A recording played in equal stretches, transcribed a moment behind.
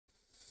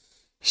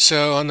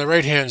So on the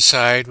right hand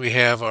side we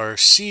have our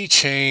sea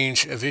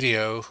change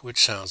video,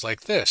 which sounds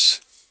like this.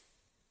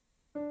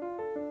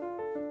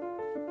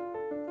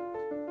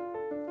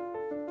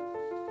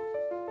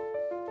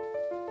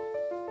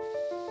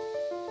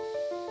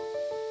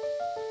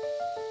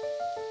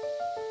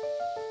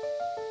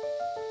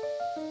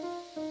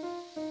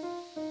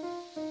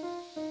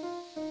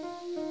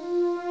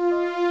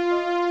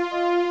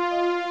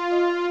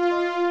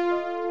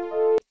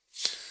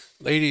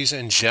 Ladies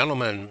and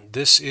gentlemen,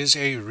 this is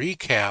a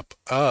recap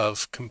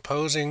of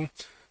Composing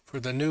for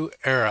the New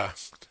Era,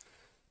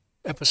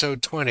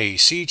 Episode 20,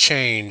 Sea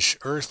Change,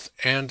 Earth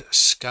and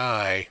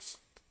Sky.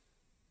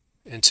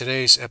 In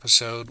today's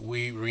episode,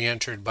 we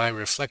re-entered by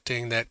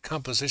reflecting that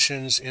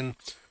compositions in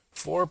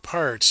 4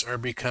 parts are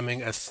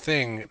becoming a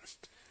thing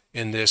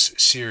in this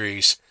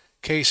series.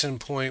 Case in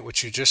point,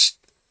 which you just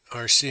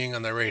are seeing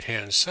on the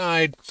right-hand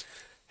side,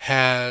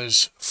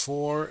 has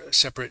 4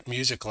 separate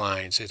music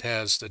lines. It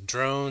has the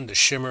drone, the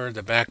shimmer,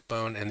 the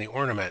backbone, and the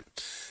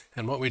ornament.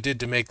 And what we did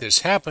to make this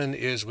happen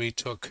is we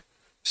took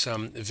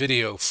some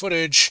video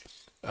footage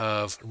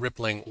of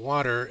rippling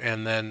water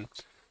and then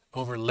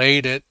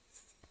overlaid it.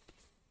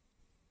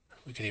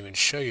 We can even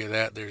show you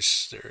that.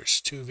 There's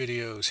 2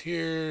 videos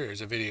here,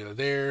 there's a video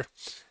there,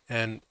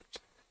 and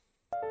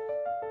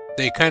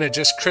they kind of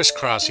just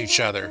crisscross each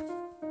other.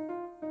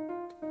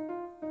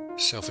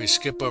 So if we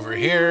skip over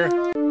here,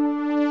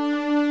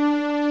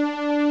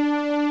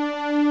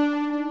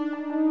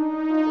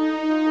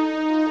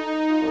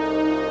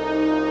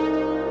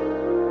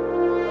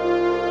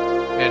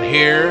 and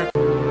here,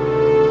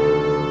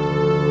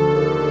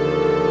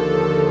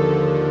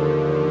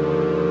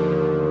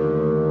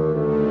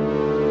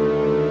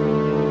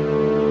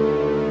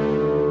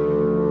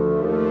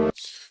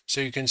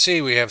 so you can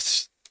see we have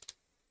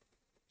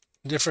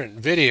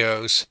different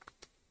videos,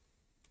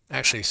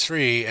 actually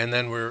 3, and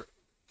then we're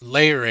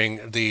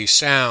layering the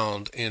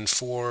sound in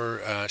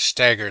 4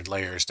 staggered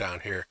layers down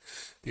here.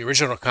 The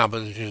original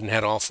composition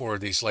had all 4 of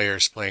these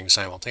layers playing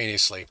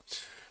simultaneously.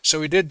 So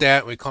we did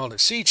that, we called it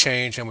Sea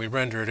Change, and we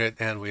rendered it,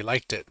 and we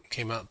liked it. It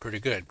came out pretty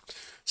good.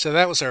 So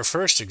that was our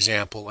first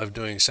example of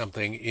doing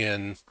something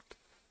in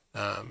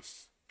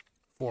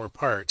 4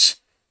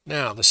 parts.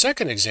 Now, the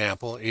second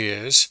example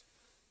is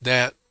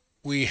that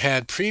we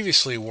had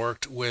previously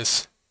worked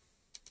with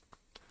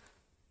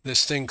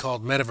this thing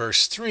called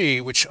Metaverse 3,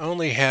 which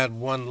only had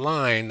 1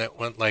 line that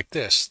went like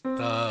this.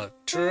 The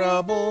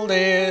trouble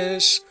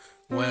is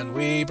when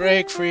we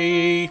break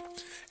free.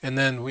 And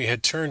then we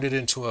had turned it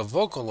into a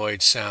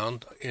Vocaloid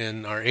sound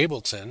in our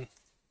Ableton.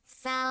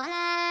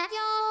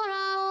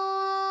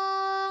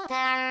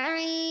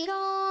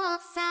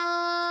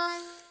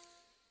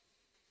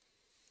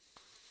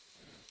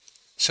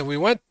 So we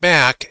went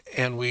back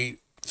and we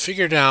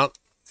figured out,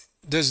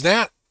 does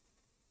that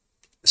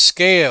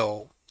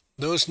scale,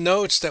 those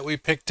notes that we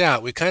picked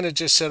out, we kind of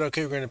just said,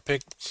 okay, we're going to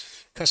pick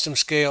custom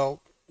scale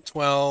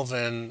 12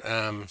 and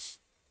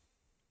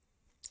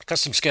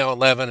custom scale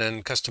 11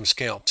 and custom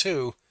scale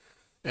 2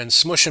 and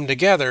smush them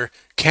together.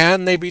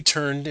 Can they be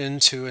turned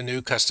into a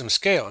new custom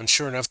scale? And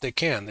sure enough, they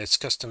can. It's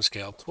custom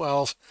scale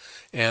 12,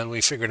 and we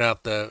figured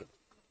out the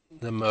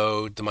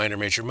mode, the minor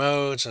major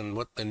modes, and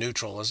what the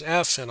neutral is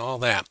F and all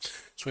that.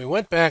 So we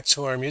went back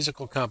to our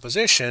musical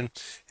composition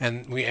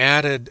and we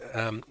added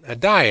a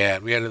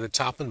dyad. We added the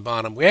top and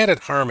bottom. We added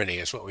harmony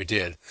is what we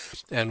did.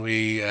 And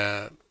we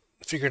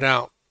figured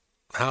out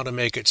how to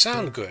make it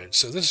sound good.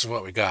 So this is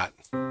what we got.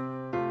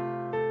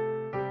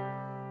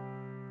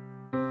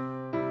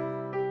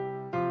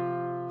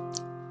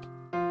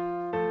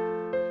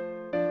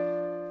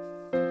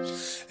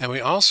 And we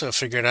also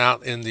figured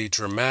out in the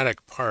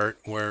dramatic part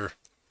where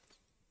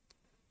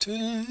to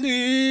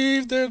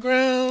leave the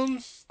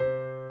ground.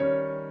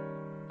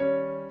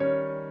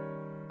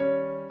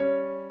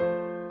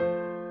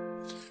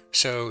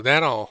 So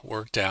that all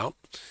worked out.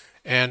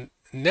 And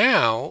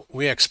now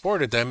we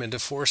exported them into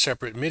 4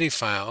 separate MIDI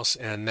files,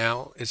 and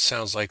now it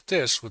sounds like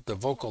this with the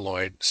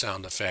Vocaloid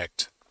sound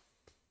effect.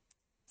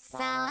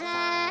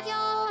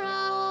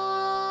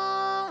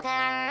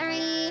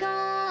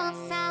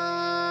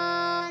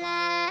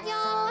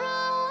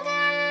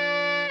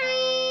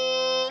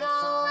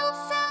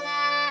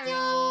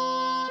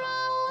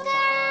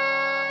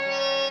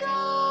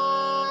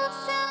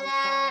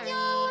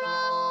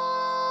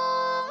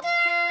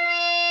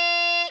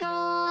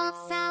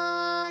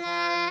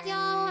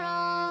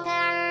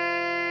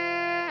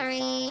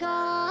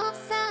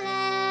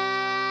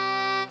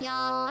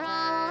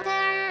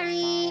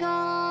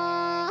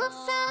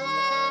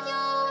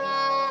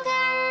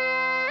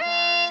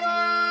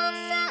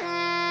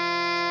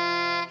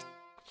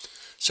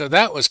 So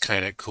that was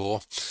kind of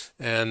cool.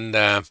 And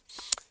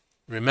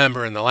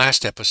remember in the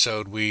last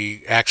episode,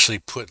 we actually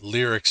put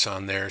lyrics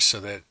on there so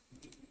that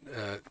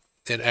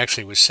it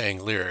actually was saying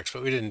lyrics,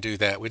 but we didn't do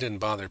that. We didn't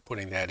bother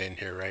putting that in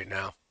here right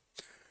now.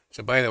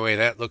 So by the way,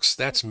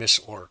 that's Miss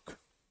Orc.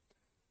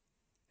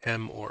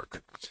 M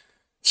Orc.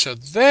 So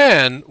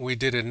then we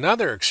did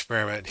another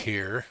experiment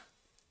here.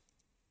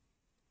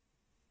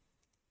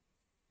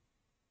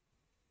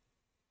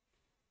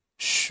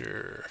 Shh.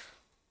 Sure.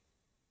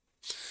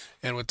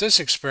 And with this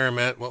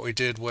experiment, what we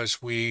did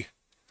was we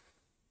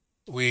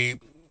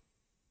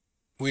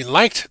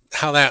liked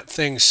how that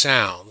thing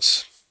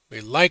sounds.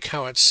 We like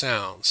how it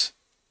sounds.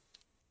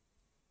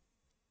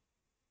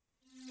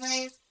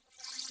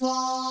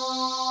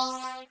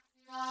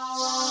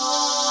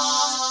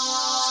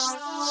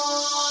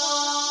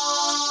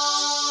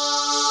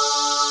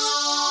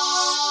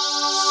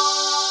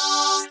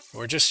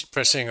 We're just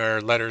pressing our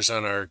letters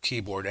on our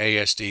keyboard, A,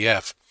 S, D,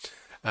 F.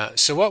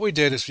 So what we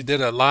did is we did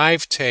a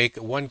live take,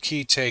 a one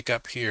key take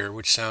up here,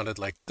 which sounded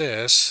like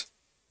this.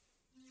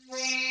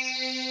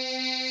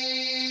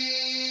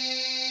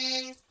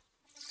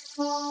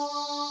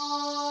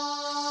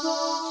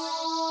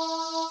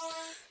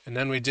 And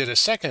then we did a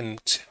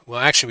second, well,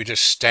 actually we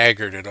just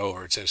staggered it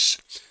over. It says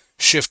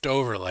shift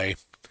overlay.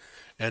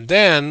 And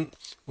then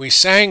we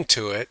sang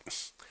to it,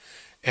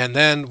 and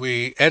then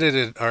we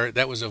edited,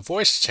 that was a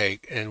voice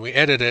take, and we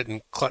edited it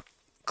and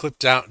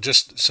clipped out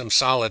just some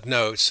solid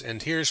notes,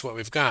 and here's what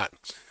we've got.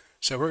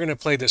 So we're going to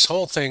play this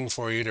whole thing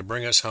for you to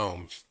bring us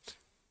home.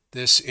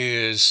 This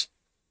is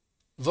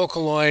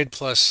Vocaloid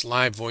plus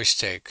live voice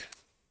take.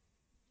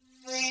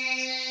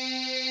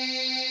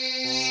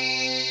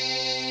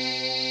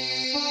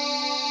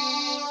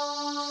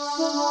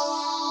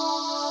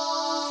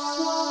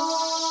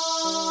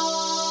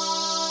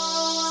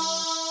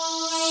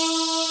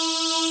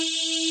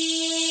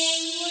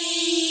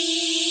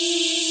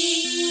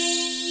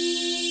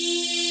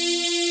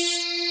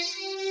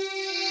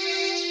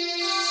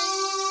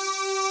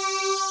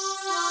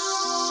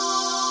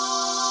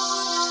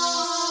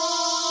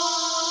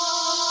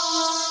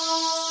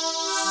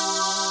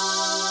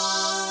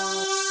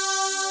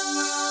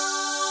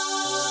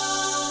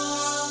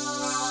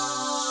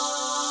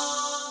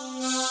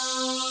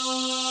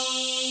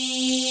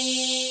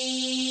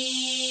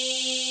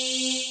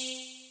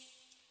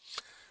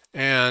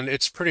 And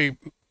it's pretty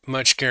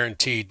much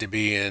guaranteed to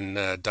be in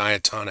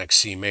diatonic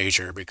C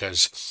major,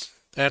 because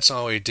that's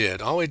all we did.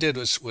 All we did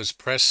was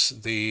press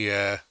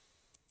the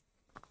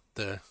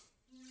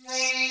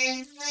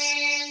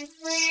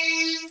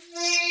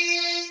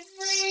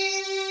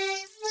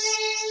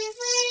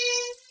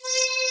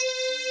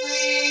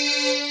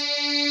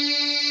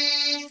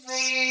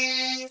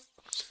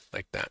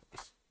like that,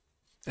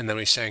 and then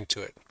we sang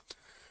to it.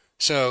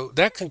 So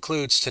that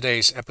concludes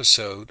today's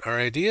episode. Our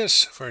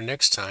ideas for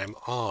next time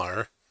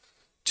are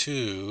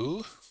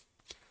to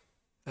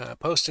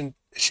post and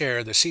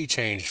share the sea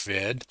change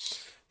vid,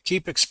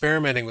 keep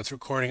experimenting with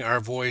recording our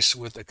voice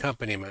with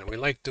accompaniment. We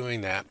like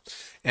doing that.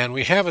 And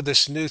we have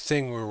this new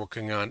thing we're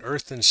working on,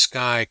 Earth and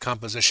Sky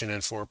composition in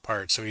 4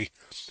 parts. So we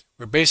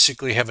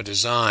basically have a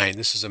design.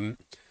 This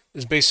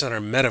is based on our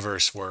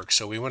metaverse work.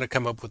 So we want to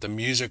come up with a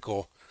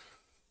musical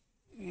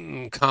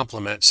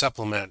complement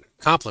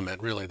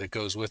really that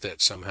goes with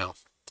it somehow.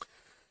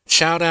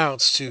 Shout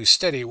outs to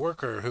Steady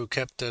Worker, who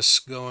kept us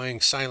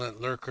going,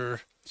 Silent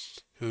Lurker,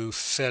 who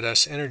fed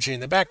us energy in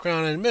the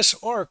background, and Miss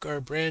Orc,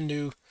 our brand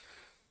new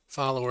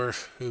follower,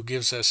 who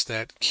gives us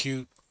that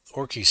cute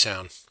orky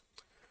sound.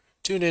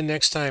 Tune in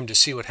next time to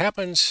see what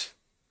happens.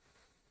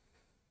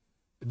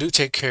 Do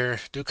take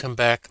care, do come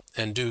back,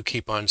 and do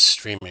keep on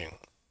streaming.